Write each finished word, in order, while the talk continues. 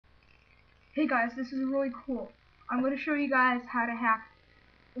Hey guys, this is really cool. I'm going to show you guys how to hack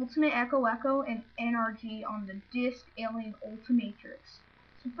Ultimate Echo Echo and NRG on the Disc Alien Ultimatrix.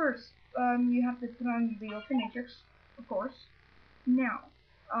 So first, you have to put on the Ultimatrix, of course. Now,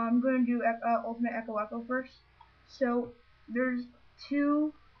 I'm going to do Ultimate Echo Echo first. So there's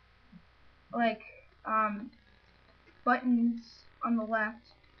two buttons on the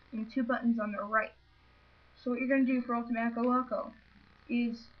left and two buttons on the right. So what you're going to do for Ultimate Echo Echo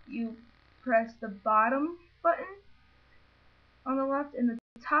is you press the bottom button on the left and the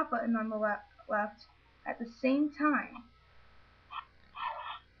top button on the left at the same time,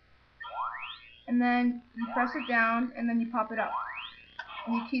 and then you press it down and then you pop it up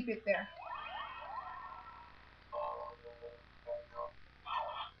and you keep it there.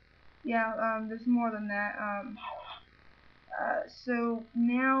 Yeah, there's more than that. So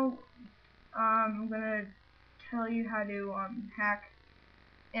now I'm gonna tell you how to hack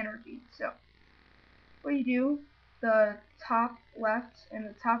NRG. So what you do, the top left and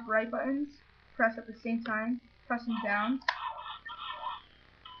the top right buttons press at the same time, press them down,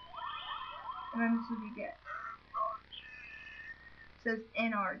 and then this is what you get. It says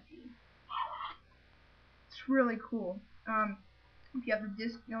NRG. It's really cool. If you have the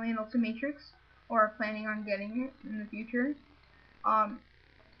Disc Alien Ultimatrix or are planning on getting it in the future,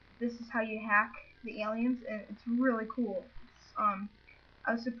 this is how you hack the aliens, and it's really cool.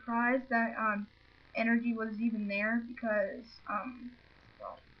 I was surprised that NRG was even there because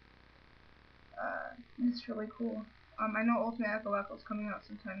it's really cool. I know Ultimate Echo Echo is coming out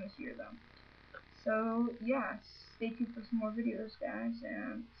sometime this year though. So yeah, stay tuned for some more videos, guys,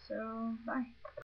 and so bye.